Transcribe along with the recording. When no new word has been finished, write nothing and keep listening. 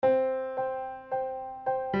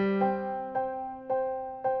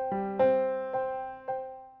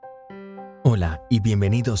Hola y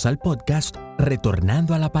bienvenidos al podcast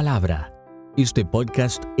Retornando a la Palabra. Este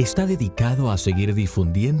podcast está dedicado a seguir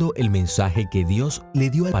difundiendo el mensaje que Dios le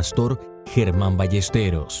dio al pastor Germán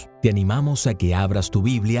Ballesteros. Te animamos a que abras tu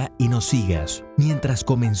Biblia y nos sigas mientras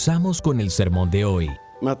comenzamos con el sermón de hoy.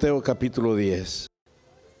 Mateo capítulo 10.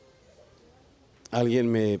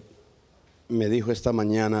 Alguien me dijo esta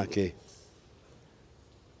mañana que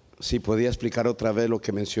si podía explicar otra vez lo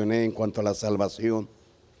que mencioné en cuanto a la salvación.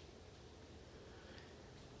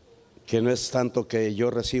 Que no es tanto que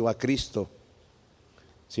yo reciba a Cristo,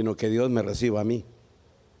 sino que Dios me reciba a mí.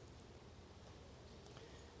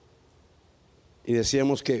 Y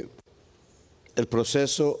decíamos que el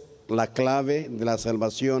proceso, la clave de la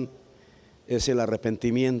salvación es el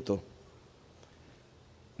arrepentimiento.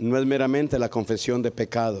 No es meramente la confesión de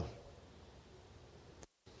pecado.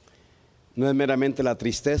 No es meramente la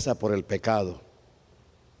tristeza por el pecado.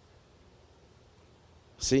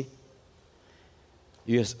 ¿Sí?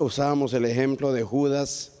 Y usábamos el ejemplo de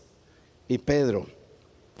Judas y Pedro.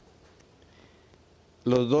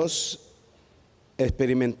 Los dos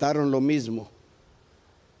experimentaron lo mismo.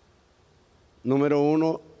 Número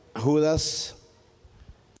uno, Judas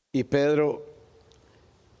y Pedro,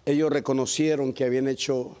 ellos reconocieron que habían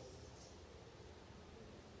hecho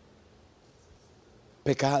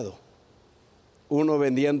pecado. Uno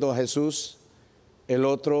vendiendo a Jesús, el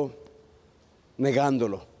otro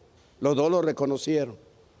negándolo. Los dos lo reconocieron.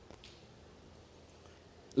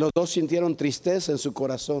 Los dos sintieron tristeza en su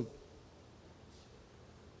corazón.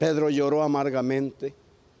 Pedro lloró amargamente.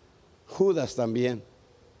 Judas también.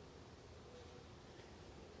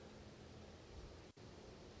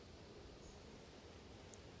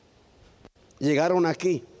 Llegaron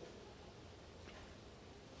aquí.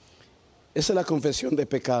 Esa es la confesión de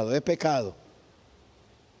pecado. Es pecado.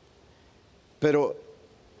 Pero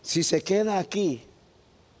si se queda aquí,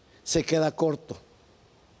 se queda corto.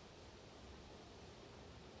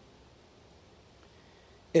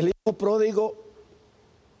 El hijo pródigo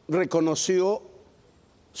reconoció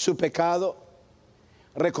su pecado,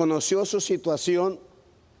 reconoció su situación,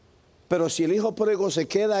 pero si el hijo pródigo se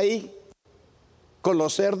queda ahí con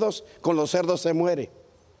los cerdos se muere.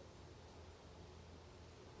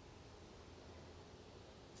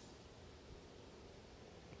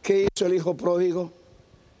 ¿Qué hizo el hijo pródigo?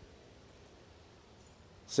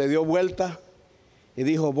 Se dio vuelta y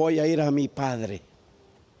dijo: voy a ir a mi padre.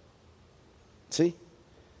 ¿Sí?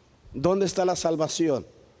 ¿Dónde está la salvación?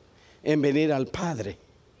 En venir al Padre.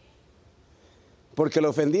 Porque el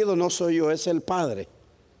ofendido no soy yo, es el Padre.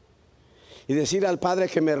 Y decir al Padre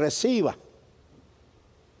que me reciba.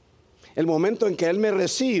 El momento en que Él me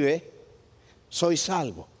recibe, soy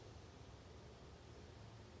salvo.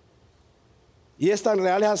 Y es tan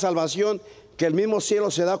real esa salvación que el mismo cielo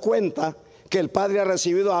se da cuenta que el Padre ha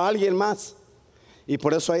recibido a alguien más, y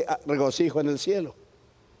por eso hay regocijo en el cielo.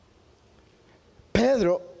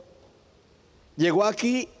 Pedro llegó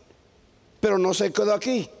aquí, pero no se quedó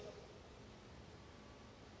aquí.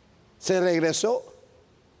 Se regresó,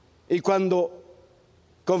 y cuando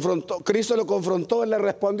Cristo lo confrontó, él le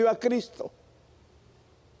respondió a Cristo.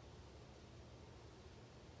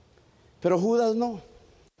 Pero Judas no.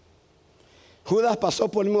 Judas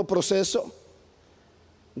pasó por el mismo proceso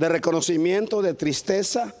de reconocimiento, de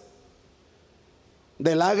tristeza,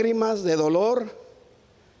 de lágrimas, de dolor,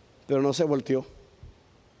 pero no se volteó.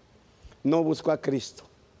 No buscó a Cristo.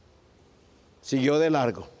 Siguió de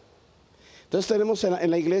largo. Entonces tenemos en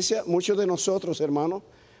la iglesia, muchos de nosotros, hermanos,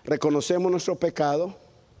 reconocemos nuestro pecado,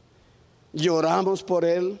 lloramos por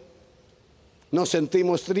él, nos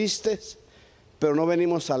sentimos tristes, pero no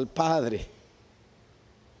venimos al Padre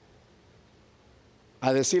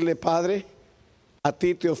a decirle: Padre, a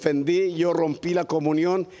ti te ofendí, yo rompí la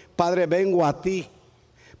comunión. Padre, vengo a ti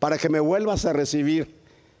para que me vuelvas a recibir,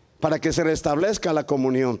 para que se restablezca la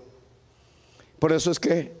comunión. Por eso es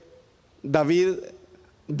que David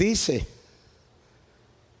dice: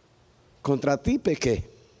 contra ti pequé.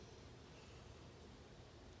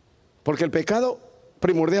 Porque el pecado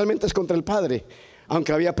primordialmente es contra el Padre.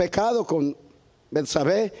 Aunque había pecado con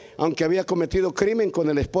Betsabé, aunque había cometido crimen con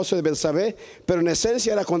el esposo de Betsabé, pero en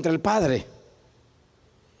esencia era contra el Padre.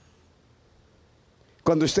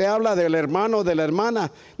 Cuando usted habla del hermano o de la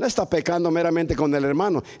hermana, no está pecando meramente con el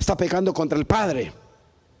hermano, está pecando contra el Padre.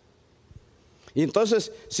 Y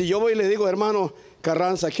entonces, si yo voy y le digo: hermano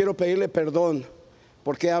Carranza, quiero pedirle perdón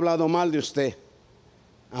porque he hablado mal de usted.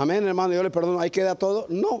 Amén, hermano, yo le perdono. ¿Ahí queda todo?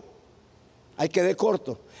 No, ahí quedé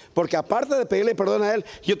corto. Porque aparte de pedirle perdón a él,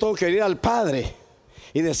 yo tengo que ir al Padre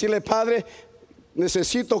y decirle: Padre,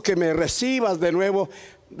 necesito que me recibas de nuevo.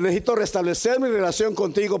 Necesito restablecer mi relación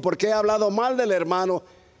contigo porque he hablado mal del hermano.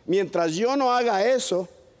 mientras yo no haga eso,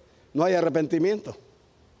 no hay arrepentimiento.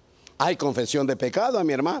 Hay confesión de pecado a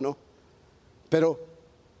mi hermano, pero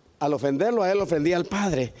al ofenderlo a él, ofendí al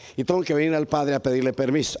Padre, y tengo que venir al Padre a pedirle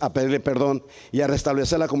permiso, a pedirle perdón y a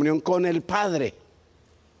restablecer la comunión con el Padre.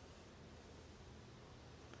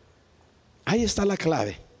 Ahí está la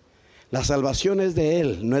clave. La salvación es de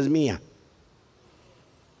Él, no es mía.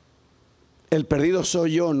 El perdido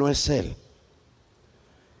soy yo, no es Él.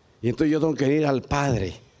 Y entonces yo tengo que ir al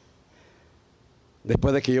Padre.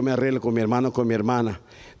 Después de que yo me arregle con mi hermano, con mi hermana,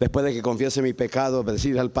 después de que confiese mi pecado,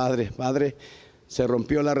 decir al Padre: Padre, se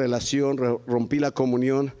rompió la relación, rompí la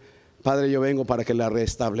comunión. Padre, yo vengo para que la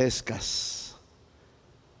restablezcas.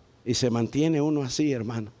 Y se mantiene uno así,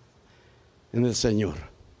 hermano, en el Señor.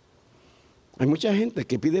 Hay mucha gente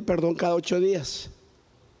que pide perdón cada 8 días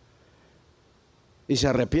y se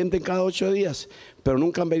arrepienten cada 8 días, pero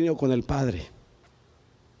nunca han venido con el Padre.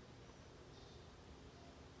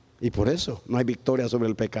 Y por eso no hay victoria sobre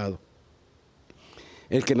el pecado.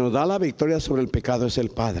 El que nos da la victoria sobre el pecado es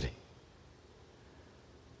el Padre.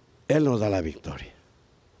 Él nos da la victoria.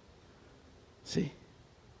 Sí.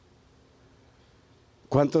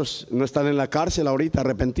 ¿Cuántos no están en la cárcel ahorita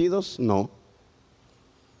arrepentidos? No.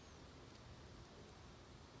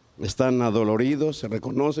 Están adoloridos, se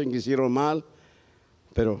reconocen que hicieron mal,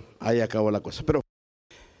 pero ahí acabó la cosa. Pero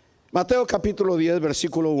Mateo capítulo 10,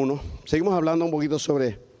 versículo 1. Seguimos hablando un poquito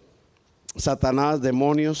sobre Satanás,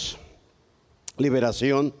 demonios,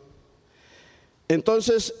 liberación.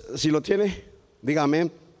 Entonces, si lo tiene,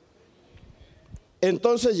 dígame.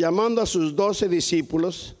 Entonces, llamando a sus 12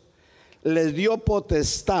 discípulos, les dio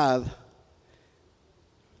potestad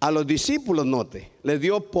a los discípulos, note, les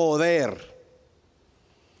dio poder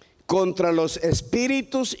contra los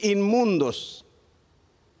espíritus inmundos,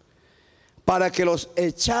 para que los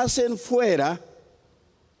echasen fuera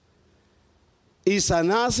y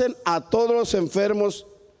sanasen a todos los enfermos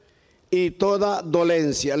y toda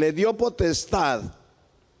dolencia. Le dio potestad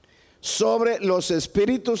sobre los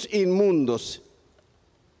espíritus inmundos.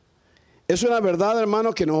 Es una verdad,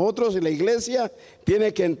 hermano, que nosotros y la iglesia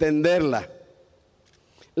tiene que entenderla.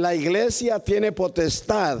 La iglesia tiene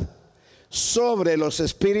potestad sobre los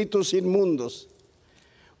espíritus inmundos.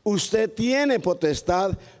 Usted tiene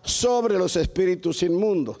potestad sobre los espíritus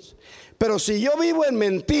inmundos. Pero si yo vivo en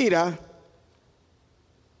mentira,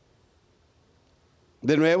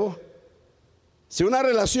 de nuevo, si una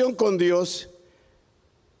relación con Dios,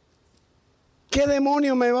 ¿qué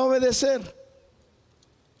demonio me va a obedecer?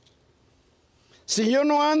 Si yo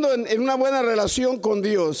no ando en una buena relación con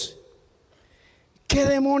Dios, ¿qué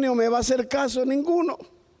demonio me va a hacer caso? Ninguno.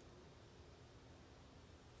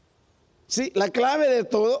 Sí, la clave de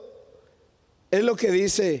todo es lo que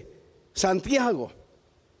dice Santiago: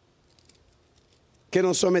 que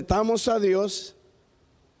nos sometamos a Dios,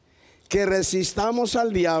 que resistamos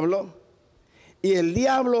al diablo, y el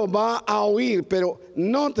diablo va a huir. Pero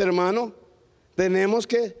no, hermano, tenemos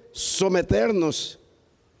que someternos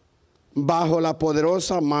bajo la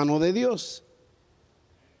poderosa mano de Dios.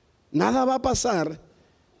 Nada va a pasar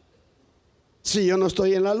si yo no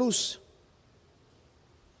estoy en la luz.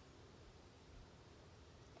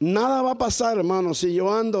 Nada va a pasar, hermano, si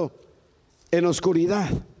yo ando en oscuridad.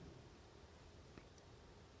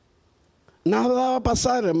 Nada va a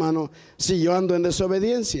pasar, hermano, si yo ando en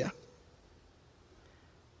desobediencia.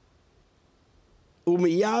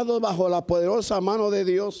 Humillados bajo la poderosa mano de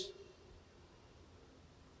Dios.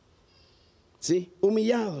 Sí,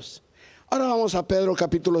 humillados. Ahora vamos a Pedro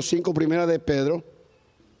capítulo 5, primera de Pedro,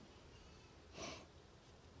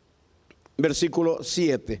 versículo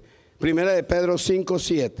 7. Primera de Pedro 5,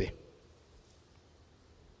 7.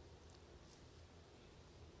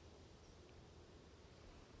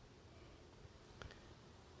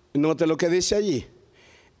 Note lo que dice allí: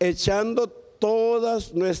 echando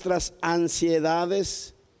todas nuestras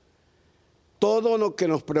ansiedades, todo lo que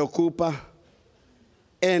nos preocupa,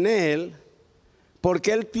 en Él,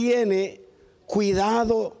 porque Él tiene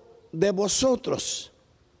cuidado de vosotros.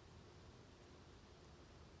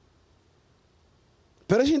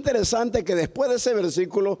 Pero es interesante que después de ese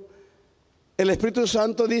versículo, el Espíritu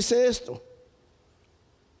Santo dice esto: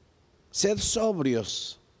 sed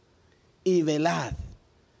sobrios y velad.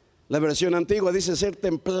 La versión antigua dice ser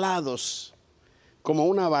templados, como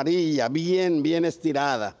una varilla bien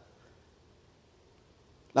estirada.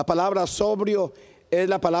 La palabra sobrio es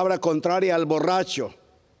la palabra contraria al borracho.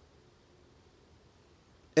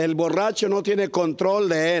 El borracho no tiene control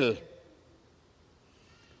de él.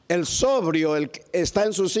 El sobrio está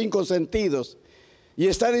en sus 5 sentidos. Y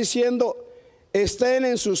está diciendo: estén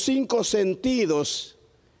en sus 5 sentidos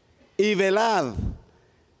y velad,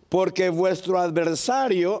 Porque vuestro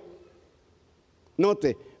adversario,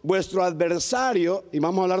 note, vuestro adversario, y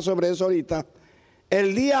vamos a hablar sobre eso ahorita,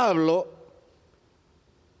 el diablo,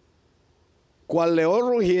 cual león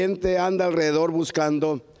rugiente, anda alrededor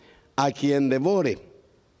buscando a quien devore,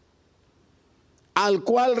 al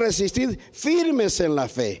cual resistid firmes en la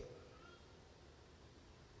fe.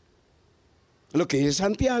 Lo que dice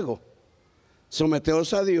Santiago: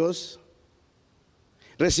 someteos a Dios,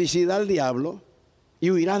 resistid al diablo y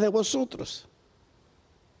huirá de vosotros.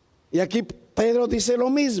 Y aquí Pedro dice lo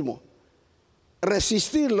mismo: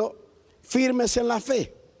 resistirlo, firmes en la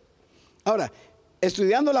fe. Ahora,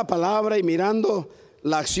 estudiando la palabra y mirando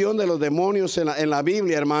la acción de los demonios en la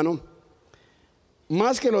Biblia, hermano,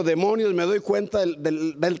 más que los demonios me doy cuenta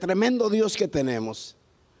del tremendo Dios que tenemos.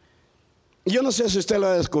 Yo no sé si usted lo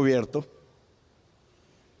ha descubierto.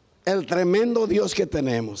 El tremendo Dios que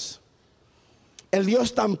tenemos, el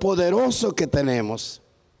Dios tan poderoso que tenemos,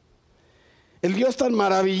 el Dios tan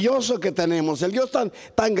maravilloso que tenemos, el Dios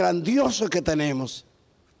tan grandioso que tenemos.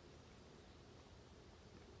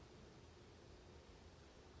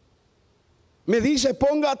 Me dice: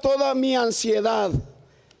 ponga toda mi ansiedad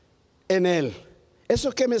en Él.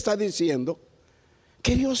 ¿Eso qué me está diciendo?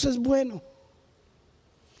 Que Dios es bueno.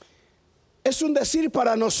 Es un decir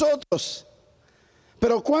para nosotros,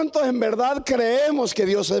 pero ¿cuántos en verdad creemos que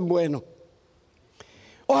Dios es bueno?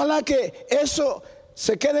 Ojalá que eso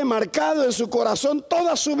se quede marcado en su corazón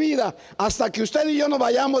toda su vida, hasta que usted y yo nos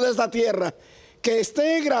vayamos de esta tierra. Que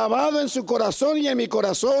esté grabado en su corazón y en mi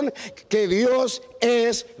corazón que Dios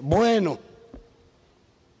es bueno.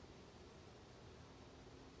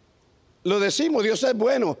 Lo decimos, Dios es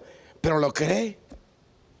bueno, pero ¿lo cree?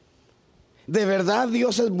 ¿De verdad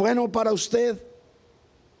Dios es bueno para usted?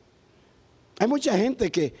 Hay mucha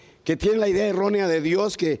gente que tiene la idea errónea de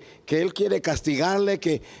Dios, que Él quiere castigarle,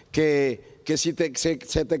 que si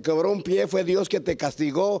se te quebró un pie fue Dios que te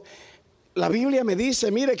castigó. La Biblia me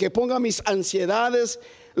dice: mire, que ponga mis ansiedades,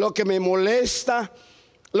 lo que me molesta,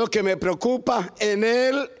 lo que me preocupa en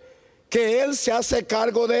Él, que Él se hace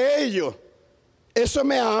cargo de ello. Eso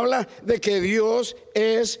me habla de que Dios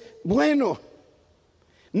es bueno.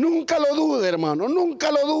 Nunca lo dude, hermano,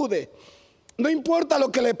 nunca lo dude. No importa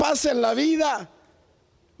lo que le pase en la vida,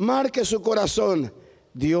 marque su corazón: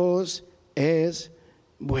 Dios es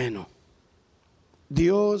bueno.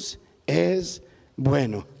 Dios es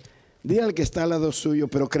bueno. Diga al que está al lado suyo,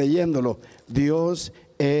 pero creyéndolo: Dios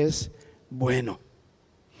es bueno.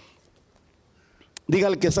 Diga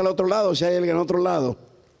al que está al otro lado, si hay alguien al otro lado: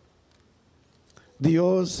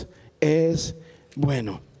 Dios es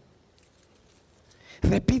bueno.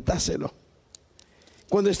 Repítaselo.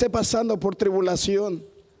 Cuando esté pasando por tribulación,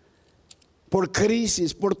 por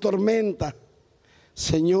crisis, por tormenta: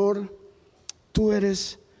 Señor, tú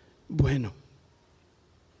eres bueno.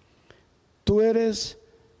 Tú eres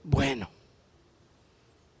bueno.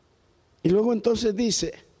 Y luego entonces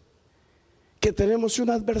dice que tenemos un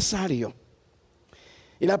adversario.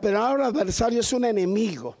 Y la palabra adversario es un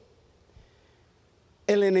enemigo.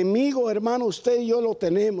 El enemigo, hermano, usted y yo lo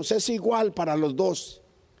tenemos. Es igual para los dos.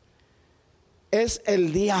 Es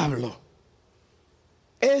el diablo.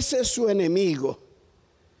 Ese es su enemigo.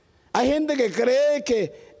 Hay gente que cree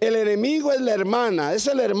que el enemigo es la hermana, es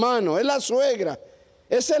el hermano, es la suegra,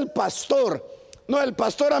 es el pastor. No, el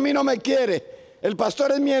pastor a mí no me quiere, el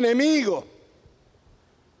pastor es mi enemigo.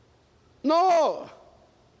 No,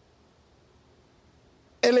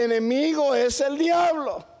 el enemigo es el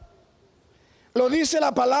diablo. Lo dice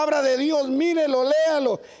la palabra de Dios. Mírelo,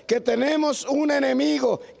 léalo, que tenemos un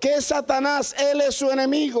enemigo, que es Satanás. Él es su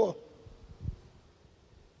enemigo.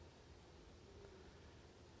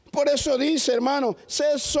 Por eso dice, hermano: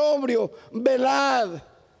 sed sobrio, velad,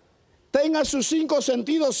 tenga sus 5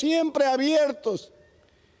 sentidos siempre abiertos.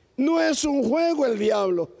 No es un juego el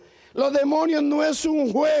diablo. Los demonios no es un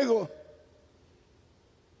juego.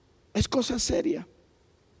 Es cosa seria.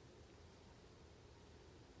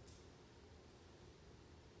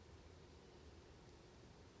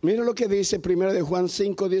 Mira lo que dice 1 de Juan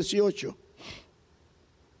 5:18.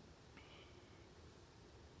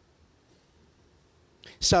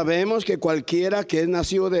 Sabemos que cualquiera que es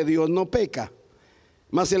nacido de Dios no peca,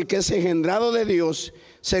 mas el que es engendrado de Dios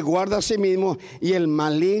se guarda a sí mismo, y el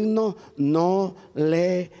maligno no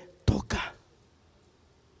le toca.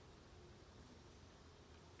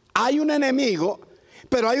 Hay un enemigo,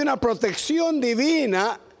 pero hay una protección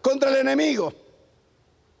divina contra el enemigo.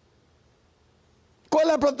 ¿Cuál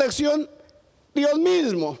es la protección? Dios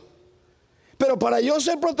mismo. Pero para yo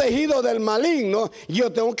ser protegido del maligno,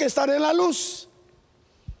 yo tengo que estar en la luz.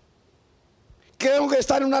 Tengo que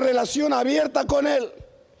estar en una relación abierta con Él.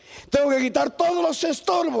 Tengo que quitar todos los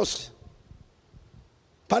estorbos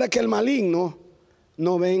para que el maligno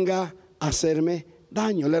no venga a hacerme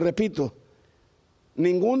daño. Le repito,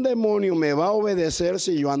 ningún demonio me va a obedecer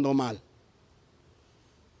si yo ando mal,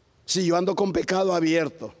 si yo ando con pecado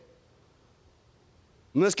abierto.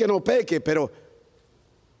 No es que no peque, pero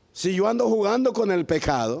si yo ando jugando con el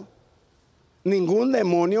pecado, ningún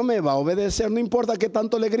demonio me va a obedecer, no importa qué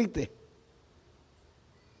tanto le grite.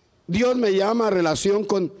 Dios me llama a relación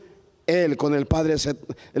con Él, con el Padre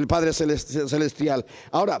Celestial.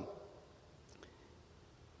 Ahora,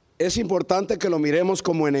 es importante que lo miremos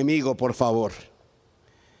como enemigo, por favor,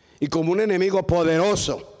 y como un enemigo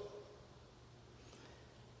poderoso.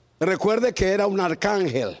 Recuerde que era un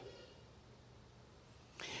arcángel,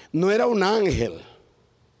 no era un ángel,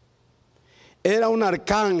 era un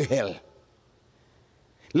arcángel.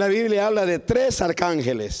 La Biblia habla de 3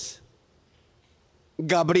 arcángeles: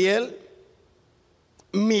 Gabriel,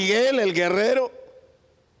 Miguel el guerrero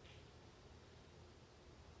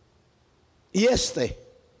y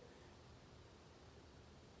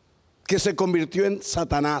que se convirtió en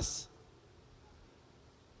Satanás.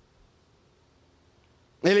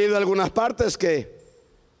 He leído algunas partes que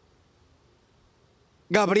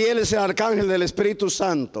Gabriel es el arcángel del Espíritu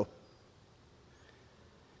Santo,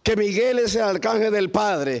 que Miguel es el arcángel del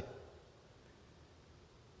Padre,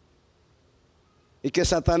 y que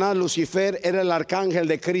Satanás, Lucifer, era el arcángel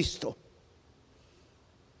de Cristo,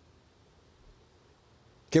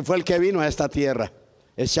 que fue el que vino a esta tierra,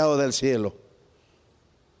 echado del cielo.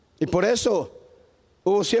 Y por eso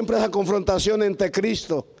hubo siempre esa confrontación entre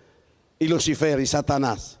Cristo y Lucifer y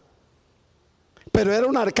Satanás. Pero era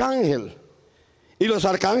un arcángel, y los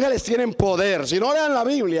arcángeles tienen poder. Si no lean la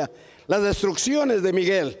Biblia, las destrucciones de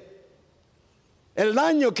Miguel, el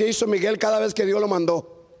daño que hizo Miguel cada vez que Dios lo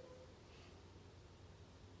mandó.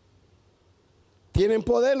 Tienen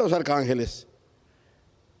poder los arcángeles.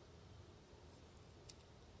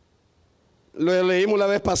 Lo leímos la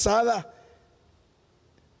vez pasada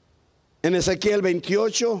en Ezequiel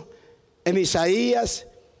 28, en Isaías,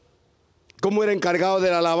 cómo era encargado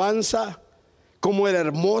de la alabanza, cómo era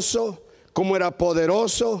hermoso, cómo era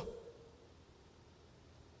poderoso,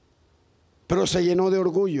 pero se llenó de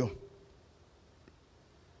orgullo.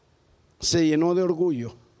 Se llenó de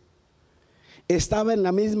orgullo. Estaba en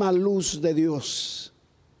la misma luz de Dios.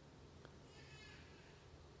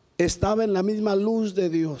 Estaba en la misma luz de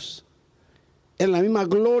Dios, en la misma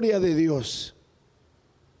gloria de Dios.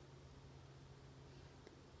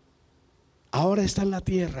 Ahora está en la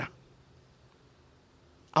tierra.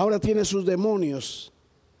 Ahora tiene sus demonios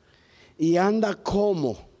y anda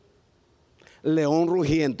como león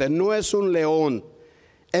rugiente. No es un león.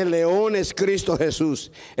 El león es Cristo Jesús.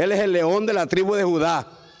 Él es el león de la tribu de Judá.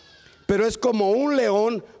 Pero es como un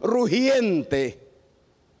león rugiente.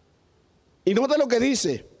 Y nota lo que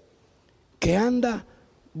dice: que anda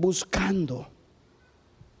buscando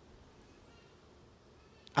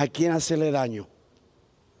a quien hacerle daño.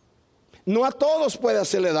 No a todos puede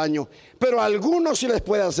hacerle daño, pero a algunos sí les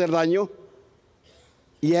puede hacer daño,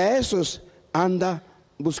 y a esos anda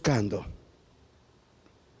buscando.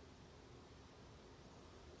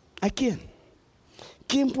 ¿A quién?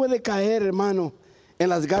 ¿Quién puede caer, hermano, en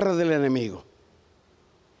las garras del enemigo?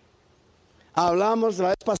 Hablamos la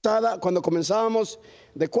vez pasada, cuando comenzábamos,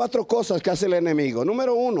 de 4 cosas que hace el enemigo.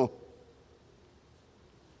 Número 1,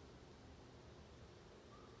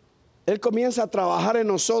 él comienza a trabajar en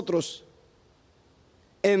nosotros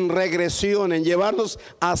en regresión, en llevarnos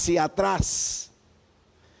hacia atrás.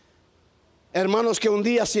 Hermanos que un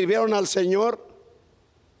día sirvieron al Señor,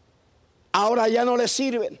 ahora ya no les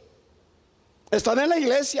sirven. Están en la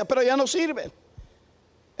iglesia, pero ya no sirven.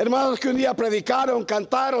 Hermanos que un día predicaron,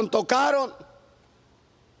 cantaron, tocaron,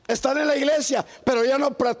 están en la iglesia, pero ya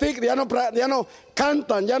no practican, ya no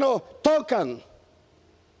cantan, ya no tocan.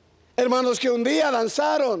 Hermanos que un día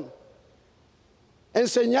danzaron,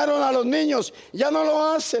 enseñaron a los niños, ya no lo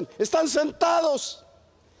hacen. Están sentados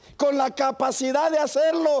con la capacidad de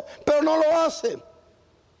hacerlo, pero no lo hacen,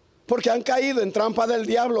 porque han caído en trampa del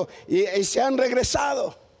diablo y se han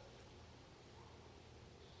regresado.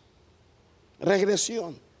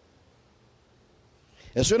 Regresión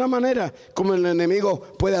es una manera como el enemigo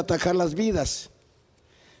puede atacar las vidas.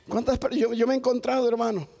 Yo me he encontrado,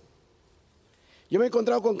 hermano, yo me he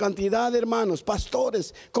encontrado con cantidad de hermanos,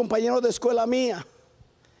 pastores, compañeros de escuela mía,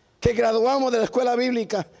 que graduamos de la escuela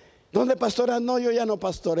bíblica. ¿Dónde pastoreas? No, yo ya no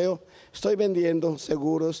pastoreo, estoy vendiendo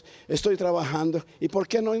seguros, estoy trabajando. ¿Y por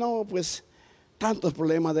qué no? No, pues tantos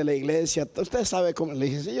problemas de la iglesia. Usted sabe cómo. Le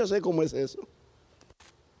dije, sí, yo sé cómo es eso.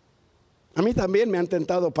 A mí también me han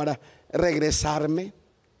tentado para regresarme.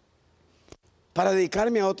 para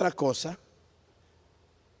dedicarme a otra cosa.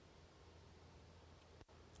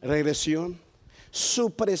 Regresión,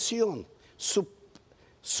 supresión,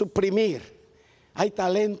 suprimir. Hay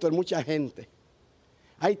talento en mucha gente.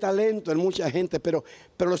 Hay talento en mucha gente, pero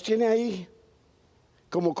los tiene ahí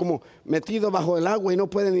como metidos bajo el agua y no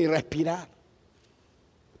pueden ni respirar.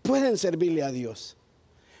 Pueden servirle a Dios.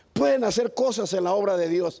 Pueden hacer cosas en la obra de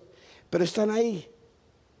Dios, pero están ahí,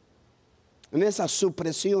 en esa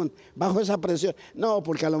supresión, bajo esa presión. No,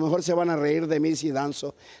 porque a lo mejor se van a reír de mí si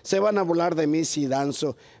danzo, se van a burlar de mí si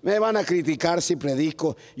danzo, me van a criticar si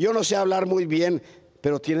predico, yo no sé hablar muy bien,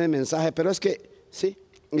 pero tienen mensaje. Pero es que sí,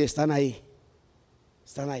 y están ahí.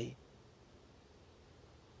 Están ahí.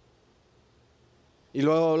 Y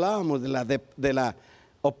luego hablábamos de la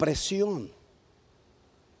opresión,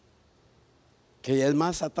 que ya es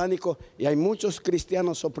más satánico, y hay muchos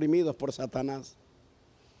cristianos oprimidos por Satanás.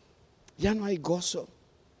 Ya no hay gozo,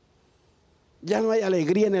 ya no hay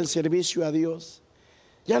alegría en el servicio a Dios,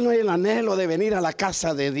 ya no hay el anhelo de venir a la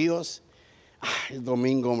casa de Dios. Ay, es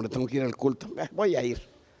domingo, hombre, tengo que ir al culto, voy a ir.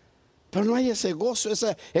 Pero no hay ese gozo,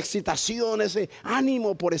 esa excitación, ese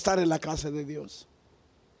ánimo por estar en la casa de Dios.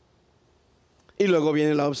 Y luego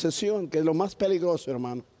viene la obsesión, que es lo más peligroso,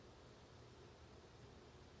 hermano.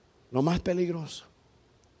 Lo más peligroso.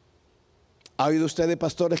 ¿Ha oído usted de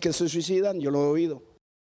pastores que se suicidan? Yo lo he oído.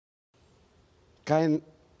 Caen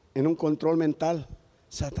en un control mental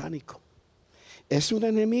satánico. Es un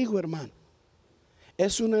enemigo, hermano.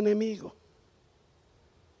 Es un enemigo.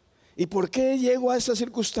 ¿Y por qué llego a esas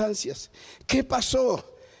circunstancias? ¿Qué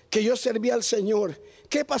pasó? Que yo servía al Señor.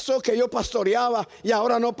 ¿Qué pasó? Que yo pastoreaba y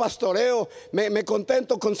ahora no pastoreo. Me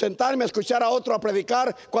contento con sentarme a escuchar a otro a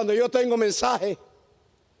predicar cuando yo tengo mensaje.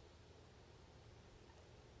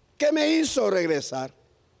 ¿Qué me hizo regresar?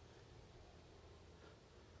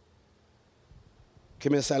 Que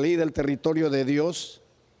me salí del territorio de Dios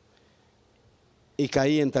y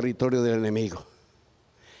caí en territorio del enemigo.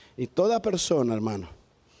 Y toda persona, hermano,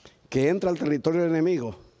 que entra al territorio del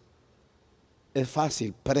enemigo es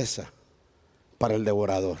fácil presa para el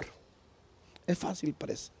devorador. Es fácil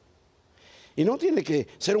presa. Y no tiene que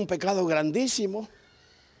ser un pecado grandísimo.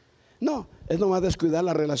 No, es nomás descuidar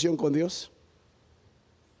la relación con Dios.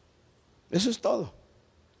 Eso es todo.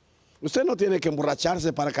 Usted no tiene que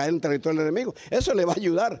emborracharse para caer en territorio del enemigo. Eso le va a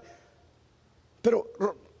ayudar. Pero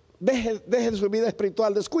deje su vida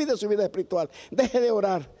espiritual, descuide su vida espiritual. Deje de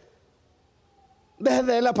orar. Deje de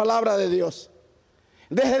leer la palabra de Dios.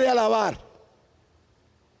 Deje de alabar.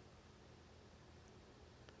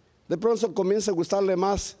 De pronto comienza a gustarle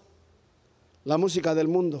más la música del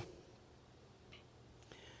mundo.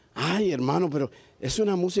 Ay, hermano, pero es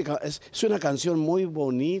una música, es una canción muy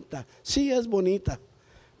bonita. Sí, es bonita.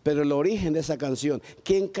 Pero el origen de esa canción,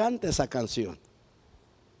 ¿quién canta esa canción?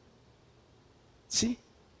 Sí.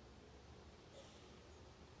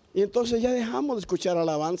 Y entonces ya dejamos de escuchar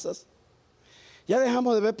alabanzas. Ya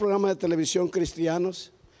dejamos de ver programas de televisión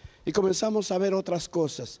cristianos y comenzamos a ver otras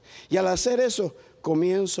cosas. Y al hacer eso,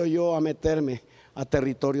 comienzo yo a meterme a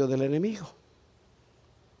territorio del enemigo.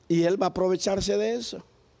 Y él va a aprovecharse de eso.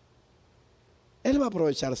 Él va a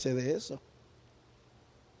aprovecharse de eso.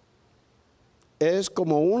 Es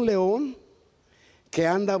como un león que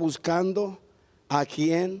anda buscando a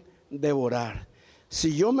quien devorar.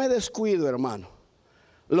 Si yo me descuido, hermano,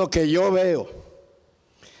 lo que yo veo,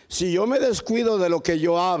 si yo me descuido de lo que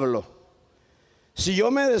yo hablo, si yo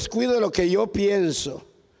me descuido de lo que yo pienso,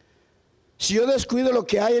 si yo descuido lo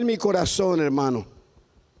que hay en mi corazón, hermano,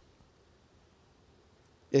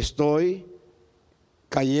 estoy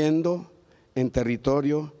cayendo en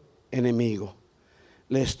territorio enemigo.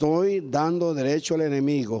 Le estoy dando derecho al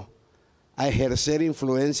enemigo a ejercer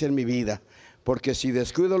influencia en mi vida, porque si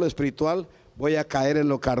descuido lo espiritual, voy a caer en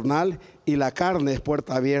lo carnal, y la carne es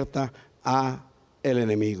puerta abierta a el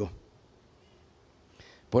enemigo.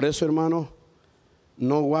 Por eso, hermano,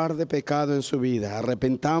 no guarde pecado en su vida.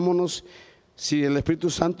 Arrepentámonos. Si el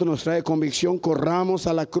Espíritu Santo nos trae convicción, corramos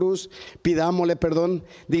a la cruz, pidámosle perdón,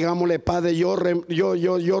 digámosle: Padre, yo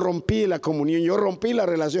rompí la comunión, yo rompí la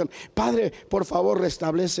relación. Padre, por favor,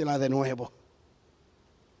 restablécela de nuevo.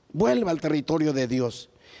 Vuelva al territorio de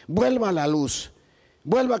Dios, vuelva a la luz,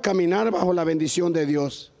 vuelva a caminar bajo la bendición de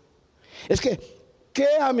Dios. Es que, ¿qué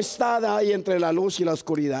amistad hay entre la luz y la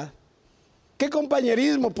oscuridad? ¿Qué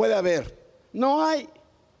compañerismo puede haber? No hay.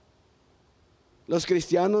 Los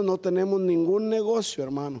cristianos no tenemos ningún negocio,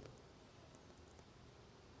 hermano,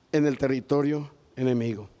 en el territorio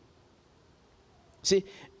enemigo. Sí,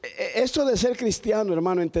 esto de ser cristiano,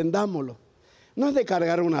 hermano, entendámoslo. No es de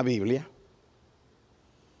cargar una Biblia,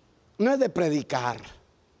 no es de predicar,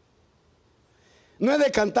 No es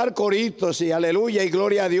de cantar coritos y aleluya y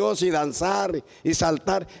gloria a Dios y danzar y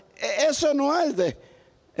saltar. Eso no es de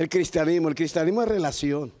el cristianismo. El cristianismo es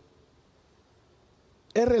relación.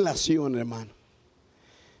 Es relación, hermano.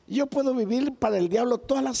 Yo puedo vivir para el diablo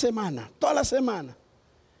toda la semana,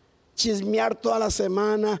 chismear toda la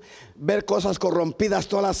semana, ver cosas corrompidas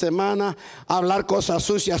toda la semana, hablar cosas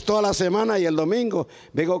sucias toda la semana, y el domingo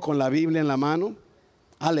vengo con la Biblia en la mano.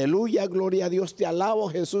 Aleluya, gloria a Dios, te alabo,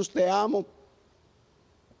 Jesús, te amo.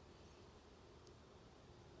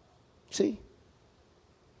 Sí.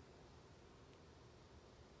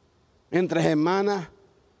 Entre semanas,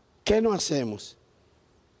 ¿qué no hacemos?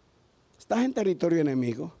 Estás en territorio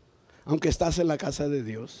enemigo, aunque estás en la casa de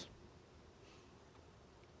Dios.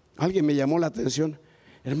 Alguien me llamó la atención.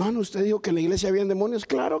 Hermano, usted dijo que en la iglesia había demonios.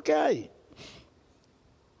 Claro que hay.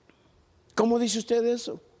 ¿Cómo dice usted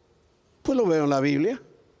eso? Pues lo veo en la Biblia.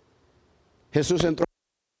 Jesús entró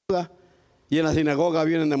y en la sinagoga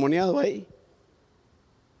había un endemoniado ahí.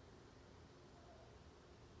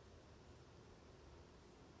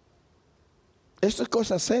 Esto es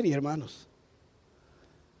cosa seria, hermanos.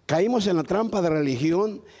 Caímos en la trampa de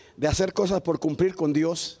religión, de hacer cosas por cumplir con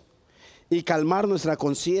Dios y calmar nuestra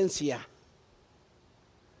conciencia.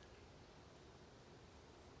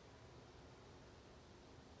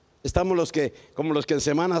 Estamos como los que en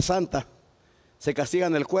Semana Santa se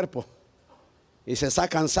castigan el cuerpo y se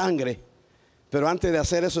sacan sangre, pero antes de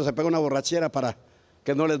hacer eso se pega una borrachera para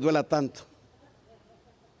que no les duela tanto.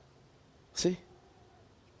 ¿Sí?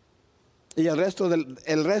 Y el resto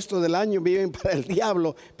del año viven para el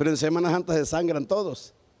diablo, pero en Semana Santa se sangran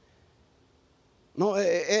todos. No,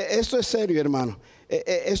 esto es serio, hermano.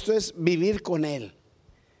 Esto es vivir con Él,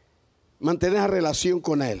 mantener la relación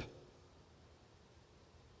con Él.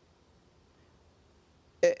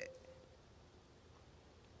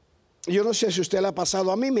 Yo no sé si a usted le ha pasado,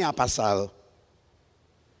 a mí me ha pasado.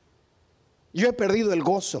 Yo he perdido el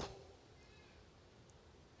gozo.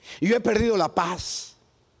 Yo he perdido la paz.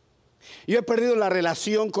 Yo he perdido la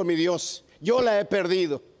relación con mi Dios. Yo la he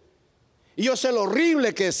perdido. Y yo sé lo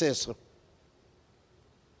horrible que es eso.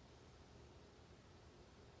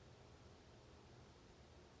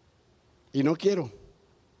 Y no quiero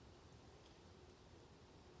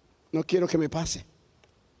que me pase.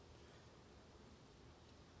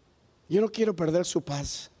 Yo no quiero perder su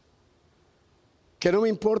paz. Que no me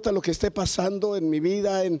importa lo que esté pasando en mi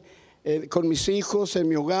vida, con mis hijos, en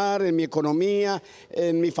mi hogar, en mi economía,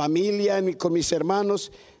 en mi familia, con mis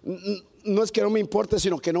hermanos. No es que no me importe,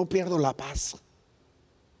 sino que no pierdo la paz.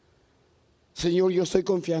 Señor, yo estoy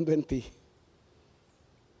confiando en ti.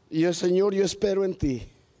 Y yo, Señor, yo espero en ti.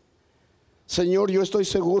 Señor, yo estoy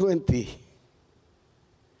seguro en ti.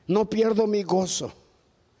 No pierdo mi gozo.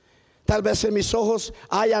 Tal vez en mis ojos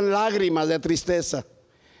hayan lágrimas de tristeza,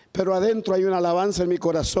 pero adentro hay una alabanza en mi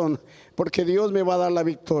corazón, porque Dios me va a dar la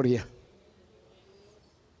victoria.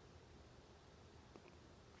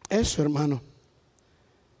 Eso, hermano,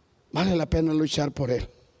 vale la pena luchar por Él.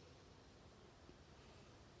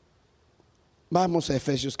 Vamos a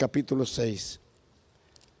Efesios capítulo 6.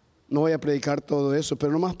 No voy a predicar todo eso,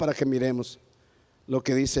 pero nomás para que miremos lo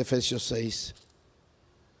que dice Efesios 6.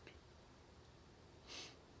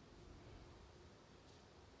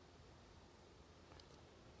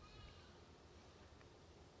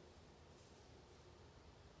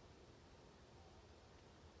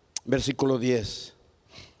 Versículo 10.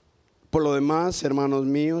 Por lo demás, hermanos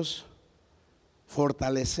míos,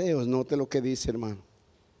 fortaleceos. Note lo que dice, hermano.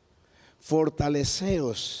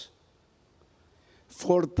 Fortaleceos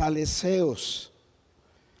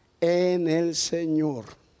en el Señor.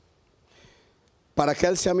 Para que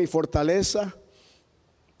Él sea mi fortaleza,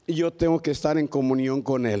 yo tengo que estar en comunión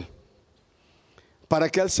con Él. Para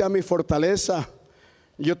que Él sea mi fortaleza,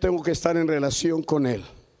 yo tengo que estar en relación con Él.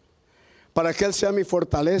 Para que Él sea mi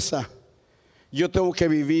fortaleza, yo tengo que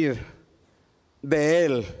vivir de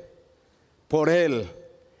Él, por Él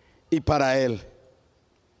y para Él.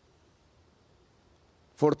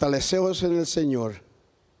 Fortaleceos en el Señor,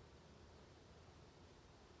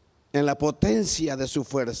 en la potencia de su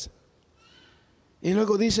fuerza. Y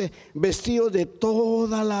luego dice, vestidos de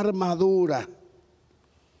toda la armadura.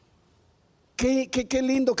 Qué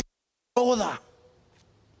lindo que toda.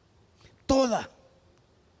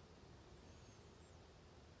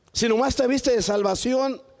 Si nomás te viste de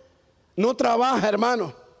salvación, no trabaja,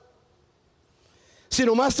 hermano. Si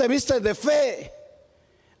nomás te viste de fe,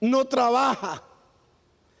 no trabaja.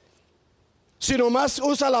 Si nomás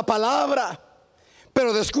usa la palabra,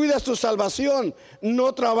 pero descuidas tu salvación,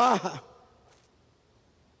 no trabaja.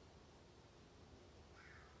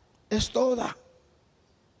 Es toda.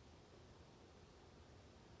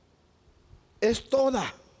 es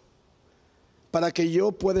toda para que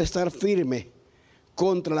yo pueda estar firme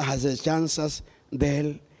contra las acechanzas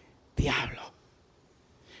del diablo.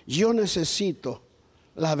 Yo necesito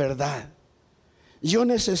la verdad. Yo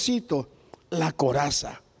necesito la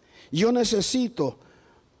coraza. Yo necesito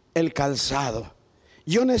el calzado.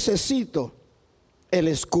 Yo necesito el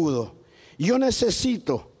escudo. Yo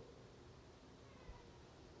necesito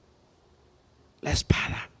la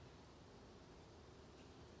espada.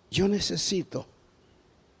 Yo necesito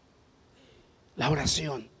la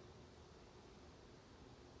oración.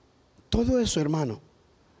 Todo eso, hermano,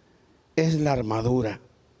 es la armadura.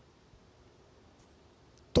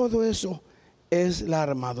 Todo eso es la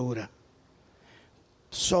armadura.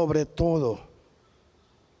 Sobre todo,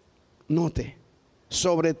 note,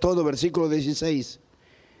 sobre todo, versículo 16,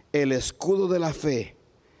 el escudo de la fe,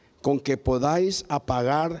 con que podáis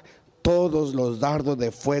apagar todos los dardos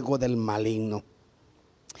de fuego del maligno.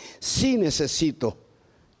 Sí necesito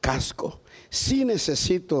casco, sí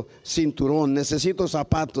necesito cinturón, necesito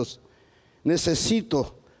zapatos,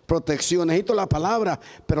 necesito protección, necesito la palabra,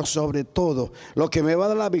 pero sobre todo, lo que me va a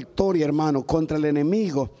dar la victoria, hermano, contra el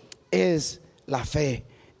enemigo es la fe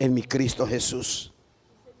en mi Cristo Jesús.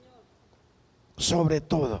 Sobre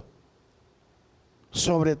todo,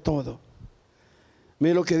 sobre todo.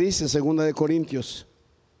 Mire lo que dice 2 de Corintios.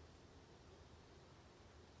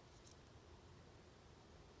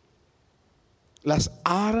 Las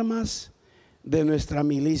armas de nuestra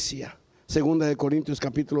milicia. 2 de Corintios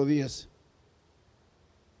capítulo 10.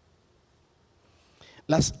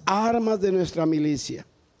 Las armas de nuestra milicia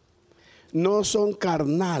no son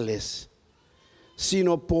carnales,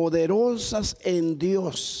 sino poderosas en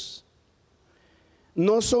Dios.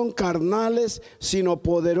 No son carnales, sino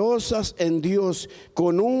poderosas en Dios,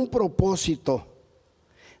 con un propósito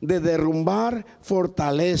de derrumbar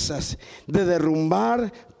fortalezas, de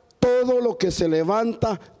derrumbar todo lo que se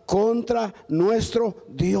levanta contra nuestro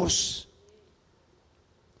Dios.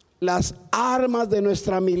 Las armas de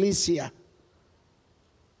nuestra milicia.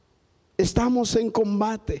 Estamos en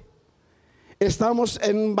combate, estamos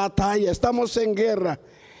en batalla, estamos en guerra,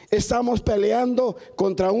 estamos peleando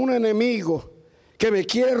contra un enemigo que me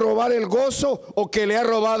quiere robar el gozo o que le ha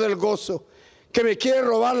robado el gozo, que me quiere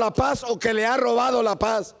robar la paz o que le ha robado la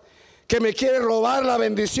paz, que me quiere robar la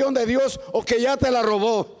bendición de Dios o que ya te la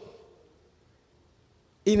robó.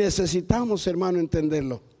 Y necesitamos, hermano,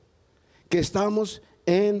 entenderlo, que estamos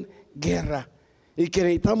en guerra y que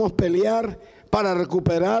necesitamos pelear para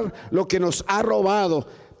recuperar lo que nos ha robado.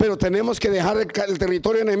 Pero tenemos que dejar el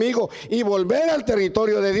territorio enemigo y volver al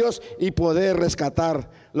territorio de Dios y poder rescatar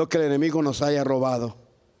lo que el enemigo nos haya robado.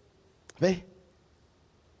 ¿Ve?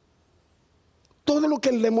 Todo lo que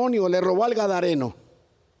el demonio le robó al gadareno,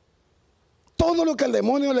 todo lo que el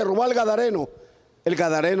demonio le robó al gadareno, el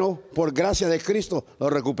gadareno, por gracia de Cristo, lo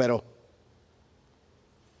recuperó.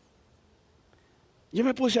 Yo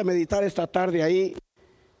me puse a meditar esta tarde ahí,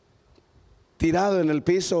 tirado en el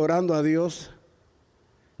piso, orando a Dios.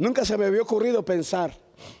 Nunca se me había ocurrido pensar.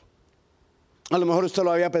 A lo mejor usted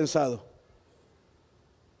lo había pensado.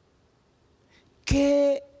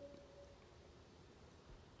 ¿Qué?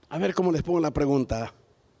 A ver cómo les pongo la pregunta.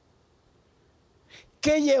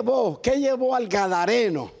 ¿Qué llevó al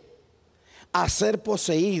gadareno a ser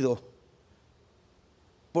poseído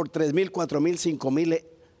por 3,000, 4,000, 5,000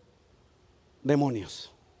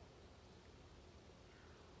 demonios?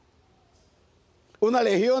 Una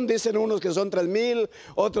legión, dicen unos que son 3,000,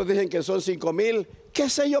 otros dicen que son 5,000, qué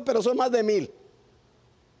sé yo, pero son más de 1,000.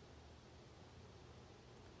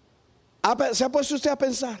 ¿Se ha puesto usted a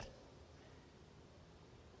pensar?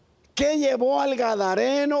 ¿Qué llevó al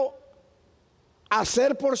gadareno a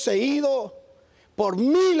ser poseído por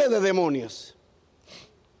miles de demonios?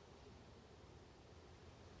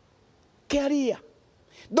 ¿Qué haría?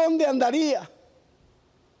 ¿Dónde andaría?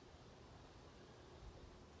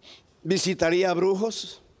 ¿Visitaría a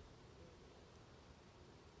brujos,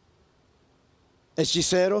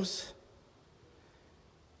 hechiceros?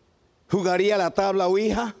 ¿Jugaría la tabla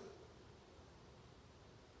ouija?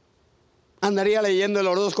 ¿Andaría leyendo el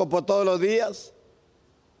horóscopo todos los días?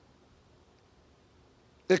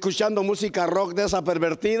 ¿Escuchando música rock de esa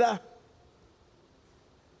pervertida?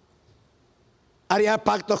 ¿Haría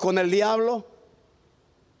pactos con el diablo?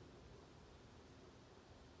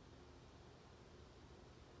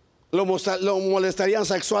 ¿Lo molestarían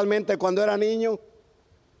sexualmente cuando era niño?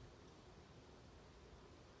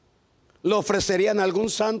 ¿Lo ofrecerían a algún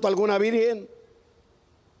santo, a alguna virgen?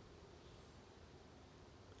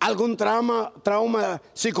 ¿Algún trauma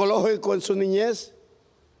psicológico en su niñez?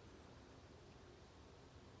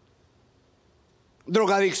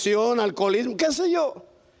 ¿Drogadicción, alcoholismo? ¿Qué sé yo?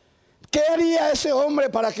 ¿Qué haría ese hombre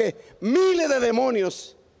para que miles de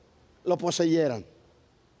demonios lo poseyeran?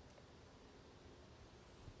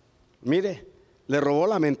 Mire, le robó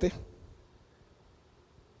la mente.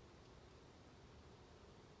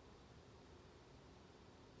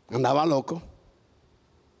 Andaba loco.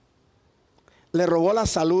 Le robó la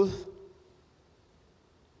salud.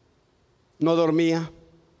 No dormía.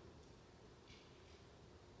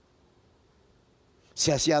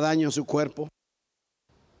 Se hacía daño en su cuerpo.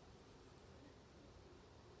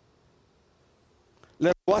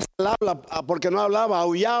 Le robó hasta el habla, porque no hablaba,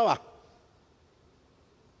 aullaba.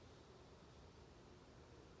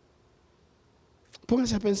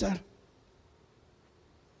 Pónganse a pensar.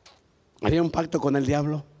 Haría un pacto con el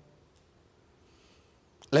diablo.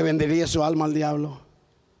 Le vendería su alma al diablo.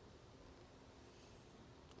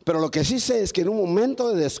 Pero lo que sí sé es que en un momento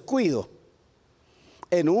de descuido,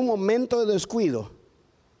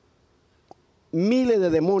 miles de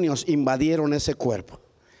demonios invadieron ese cuerpo.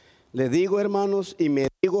 Le digo, hermanos, y me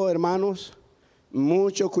digo, hermanos,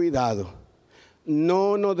 mucho cuidado.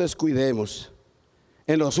 No nos descuidemos.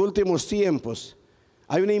 En los últimos tiempos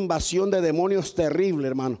hay una invasión de demonios terrible,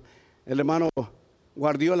 hermano. El hermano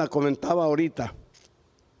Guardiola comentaba ahorita.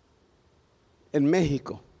 En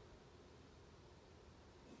México,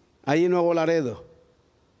 ahí en Nuevo Laredo,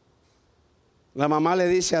 la mamá le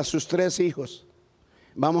dice a sus 3 hijos: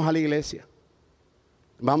 vamos a la iglesia.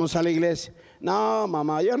 Vamos a la iglesia. No,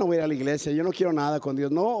 mamá, yo no voy a ir a la iglesia, yo no quiero nada con Dios.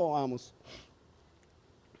 No, vamos.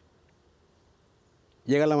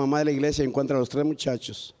 Llega la mamá de la iglesia y encuentra a los 3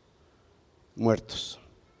 muchachos muertos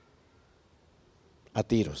a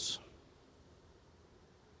tiros.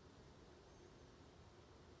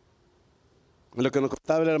 Lo que nos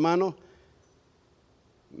contaba el hermano,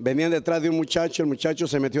 venían detrás de un muchacho, el muchacho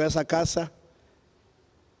se metió a esa casa,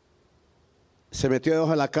 se metió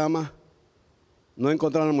debajo de la cama, no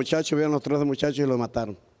encontraron al muchacho, vieron los 3 muchachos y los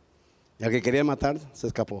mataron. Y al que quería matar se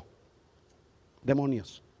escapó.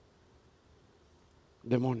 Demonios.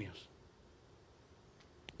 Demonios.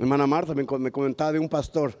 Mi hermana Marta me comentaba de un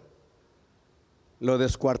pastor, lo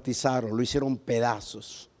descuartizaron, lo hicieron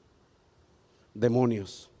pedazos.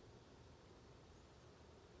 Demonios.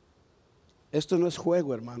 Esto no es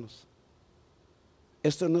juego, hermanos.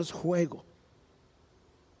 Esto no es juego.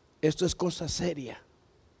 Esto es cosa seria.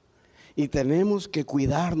 Y tenemos que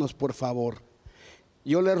cuidarnos, por favor.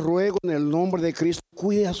 Yo les ruego en el nombre de Cristo,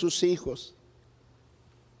 cuide a sus hijos.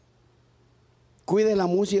 Cuide la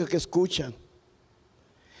música que escuchan.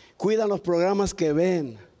 Cuiden los programas que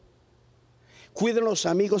ven. Cuiden los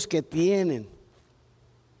amigos que tienen.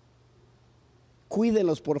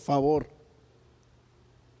 Cuídenlos, por favor.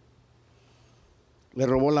 Le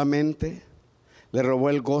robó la mente, le robó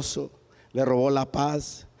el gozo, le robó la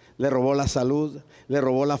paz, le robó la salud, le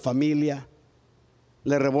robó la familia,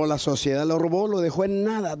 le robó la sociedad, lo robó, lo dejó en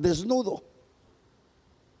nada, desnudo.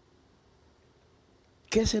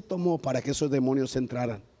 ¿Qué se tomó para que esos demonios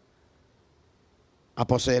entraran a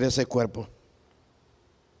poseer ese cuerpo?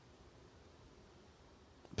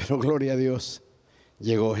 Pero gloria a Dios,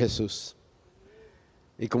 llegó Jesús.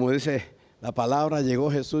 Y como dice la palabra, llegó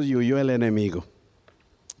Jesús y huyó el enemigo.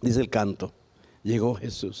 Dice el canto, llegó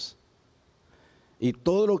Jesús. Y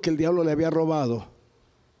todo lo que el diablo le había robado,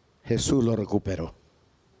 Jesús lo recuperó.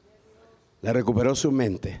 Le recuperó su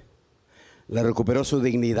mente. Le recuperó su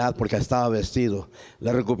dignidad porque estaba vestido.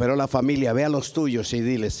 Le recuperó la familia. Ve a los tuyos y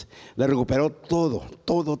diles. Le recuperó todo,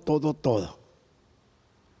 todo, todo, todo.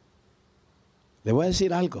 Le voy a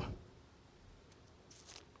decir algo.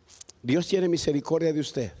 Dios tiene misericordia de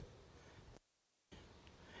usted.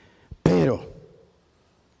 Pero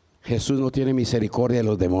Jesús no tiene misericordia de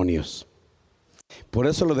los demonios. Por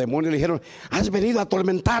eso los demonios le dijeron: has venido a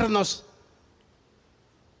atormentarnos,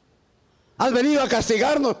 has venido a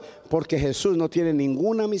castigarnos. Porque Jesús no tiene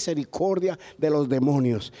ninguna misericordia de los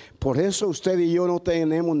demonios. Por eso usted y yo no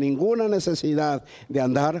tenemos ninguna necesidad de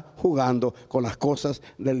andar jugando con las cosas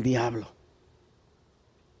del diablo.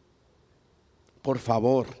 Por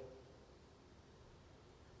favor.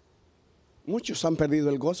 Muchos han perdido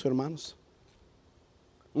el gozo, hermanos.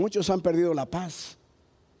 Muchos han perdido la paz.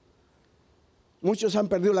 Muchos han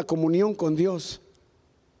perdido la comunión con Dios.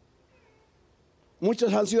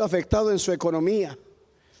 Muchos han sido afectados en su economía.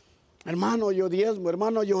 Hermano, yo diezmo,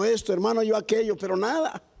 hermano, yo esto, hermano, yo aquello, pero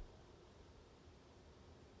nada.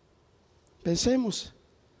 Pensemos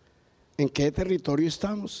en qué territorio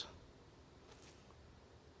estamos.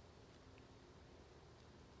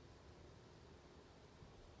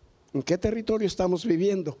 ¿En qué territorio estamos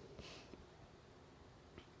viviendo?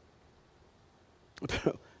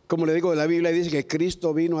 Pero como le digo, la Biblia dice que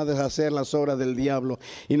Cristo vino a deshacer las obras del diablo.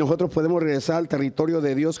 Y nosotros podemos regresar al territorio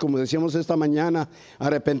de Dios, como decíamos esta mañana,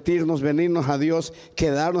 arrepentirnos, venirnos a Dios,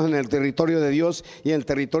 quedarnos en el territorio de Dios. Y en el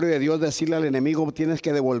territorio de Dios decirle al enemigo: tienes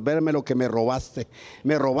que devolverme lo que me robaste.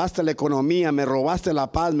 Me robaste la economía, me robaste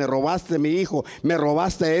la paz, me robaste mi hijo, me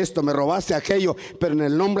robaste esto, me robaste aquello. Pero en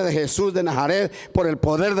el nombre de Jesús de Nazaret, por el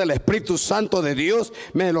poder del Espíritu Santo de Dios,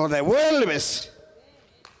 me lo devuelves,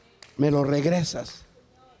 me lo regresas.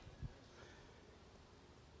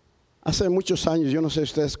 Hace muchos años, yo no sé si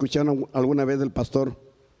ustedes escucharon alguna vez del pastor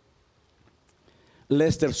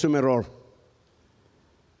Lester Summerall.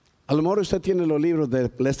 A lo mejor usted tiene los libros de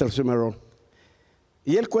Lester Summerall.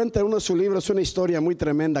 Y él cuenta en uno de sus libros una historia muy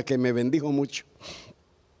tremenda que me bendijo mucho.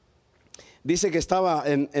 Dice que estaba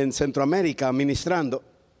en Centroamérica ministrando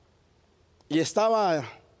y estaba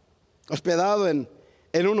hospedado en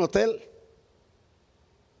un hotel.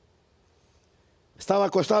 Estaba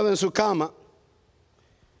acostado en su cama.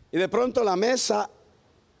 Y de pronto la mesa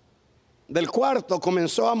del cuarto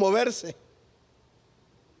comenzó a moverse,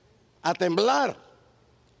 a temblar,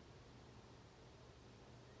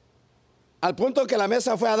 al punto que la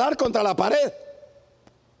mesa fue a dar contra la pared.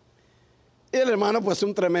 Y el hermano, pues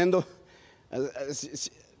un tremendo,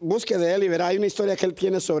 busque de él y verá, hay una historia que él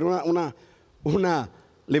tiene sobre una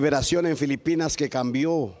liberación en Filipinas que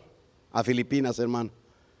cambió a Filipinas, hermano.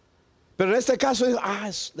 Pero en este caso,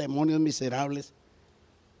 esos demonios miserables.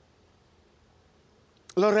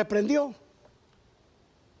 Lo reprendió.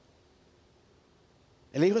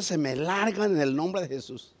 El hijo: se me largan en el nombre de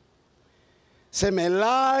Jesús. Se me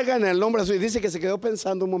largan en el nombre de Jesús. Y dice que se quedó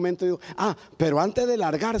pensando un momento y dijo: pero antes de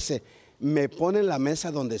largarse, me ponen la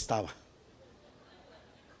mesa donde estaba.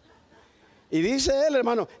 Y dice él,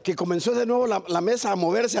 hermano, que comenzó de nuevo la mesa a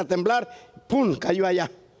moverse, a temblar. ¡Pum! Cayó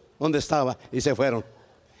allá donde estaba y se fueron.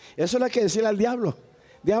 Eso es lo que decía al diablo.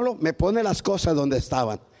 Diablo, me pone las cosas donde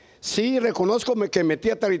estaban. Sí, reconozco que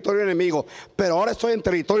metí a territorio enemigo, pero ahora estoy en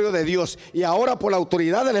territorio de Dios. Y ahora, por la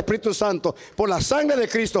autoridad del Espíritu Santo, por la sangre de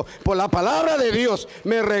Cristo, por la palabra de Dios,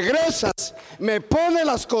 me regresas, me pone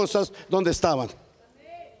las cosas donde estaban.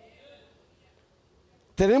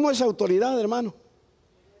 Tenemos esa autoridad, hermano.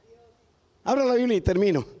 Abra la Biblia y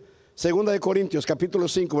termino. Segunda de Corintios, capítulo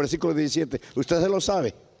 5, versículo 17. Usted se lo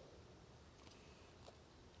sabe.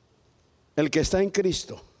 El que está en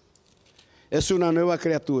Cristo es una nueva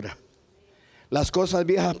criatura. Las cosas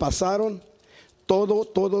viejas pasaron,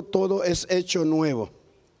 todo es hecho nuevo.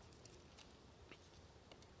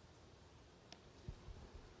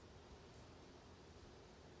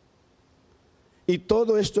 Y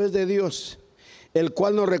todo esto es de Dios, el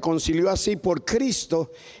cual nos reconcilió así por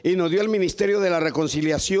Cristo y nos dio el ministerio de la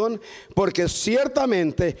reconciliación, porque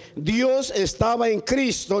ciertamente Dios estaba en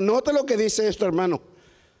Cristo. Note lo que dice esto, hermano.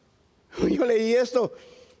 Yo leí esto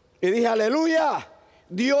y dije: aleluya.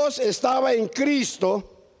 Dios estaba en Cristo.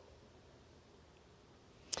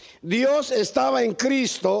 Dios estaba en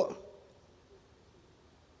Cristo,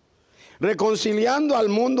 reconciliando al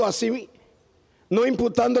mundo así, no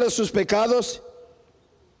imputándole sus pecados.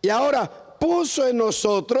 Y ahora puso en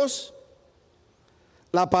nosotros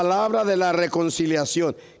la palabra de la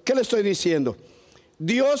reconciliación. ¿Qué le estoy diciendo?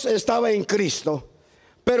 Dios estaba en Cristo,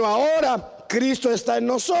 pero ahora Cristo está en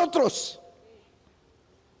nosotros.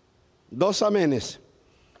 Dos amenes.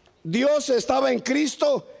 Dios estaba en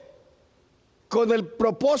Cristo con el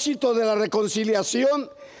propósito de la reconciliación,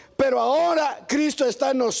 pero ahora Cristo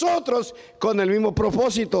está en nosotros con el mismo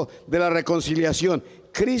propósito de la reconciliación.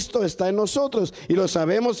 Cristo está en nosotros y lo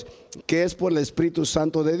sabemos que es por el Espíritu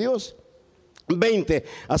Santo de Dios. 20.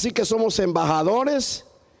 Así que somos embajadores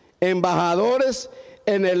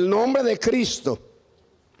en el nombre de Cristo.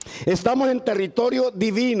 Estamos en territorio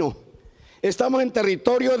divino. Estamos en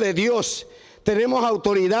territorio de Dios. Tenemos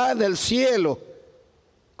autoridad del cielo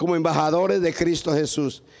como embajadores de Cristo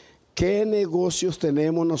Jesús. ¿Qué negocios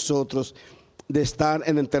tenemos nosotros de estar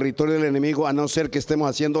en el territorio del enemigo, a no ser que estemos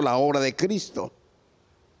haciendo la obra de Cristo?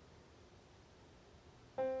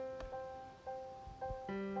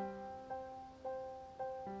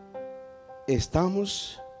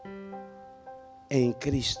 Estamos en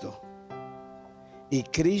Cristo y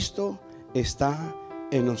Cristo está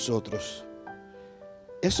en nosotros.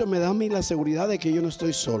 Eso me da a mí la seguridad de que yo no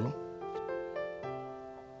estoy solo,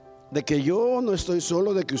 de que yo no estoy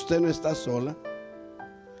solo, de que usted no está sola,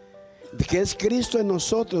 de que es Cristo en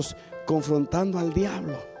nosotros confrontando al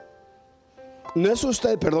diablo. No es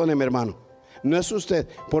usted, perdóneme, hermano, no es usted.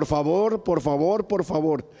 Por favor,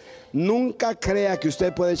 nunca crea que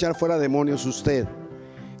usted puede echar fuera demonios usted.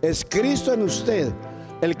 Es Cristo en usted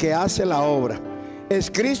el que hace la obra. Es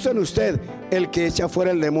Cristo en usted el que echa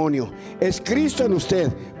fuera el demonio. Es Cristo en usted,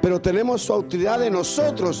 pero tenemos su autoridad en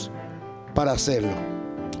nosotros para hacerlo.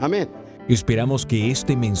 Amén. Esperamos que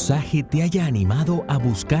este mensaje te haya animado a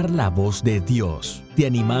buscar la voz de Dios. Te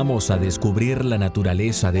animamos a descubrir la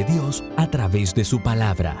naturaleza de Dios a través de su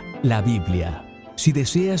palabra, la Biblia. Si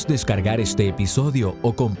deseas descargar este episodio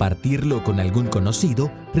o compartirlo con algún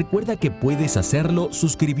conocido, recuerda que puedes hacerlo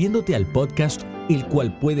suscribiéndote al podcast, el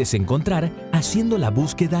cual puedes encontrar haciendo la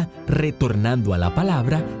búsqueda Retornando a la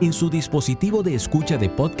Palabra en su dispositivo de escucha de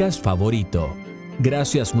podcast favorito.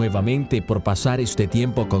 Gracias nuevamente por pasar este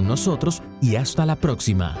tiempo con nosotros y hasta la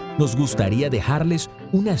próxima. Nos gustaría dejarles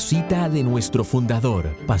una cita de nuestro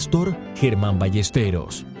fundador, Pastor Germán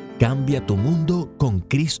Ballesteros. Cambia tu mundo con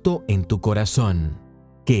Cristo en tu corazón.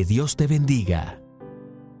 Que Dios te bendiga.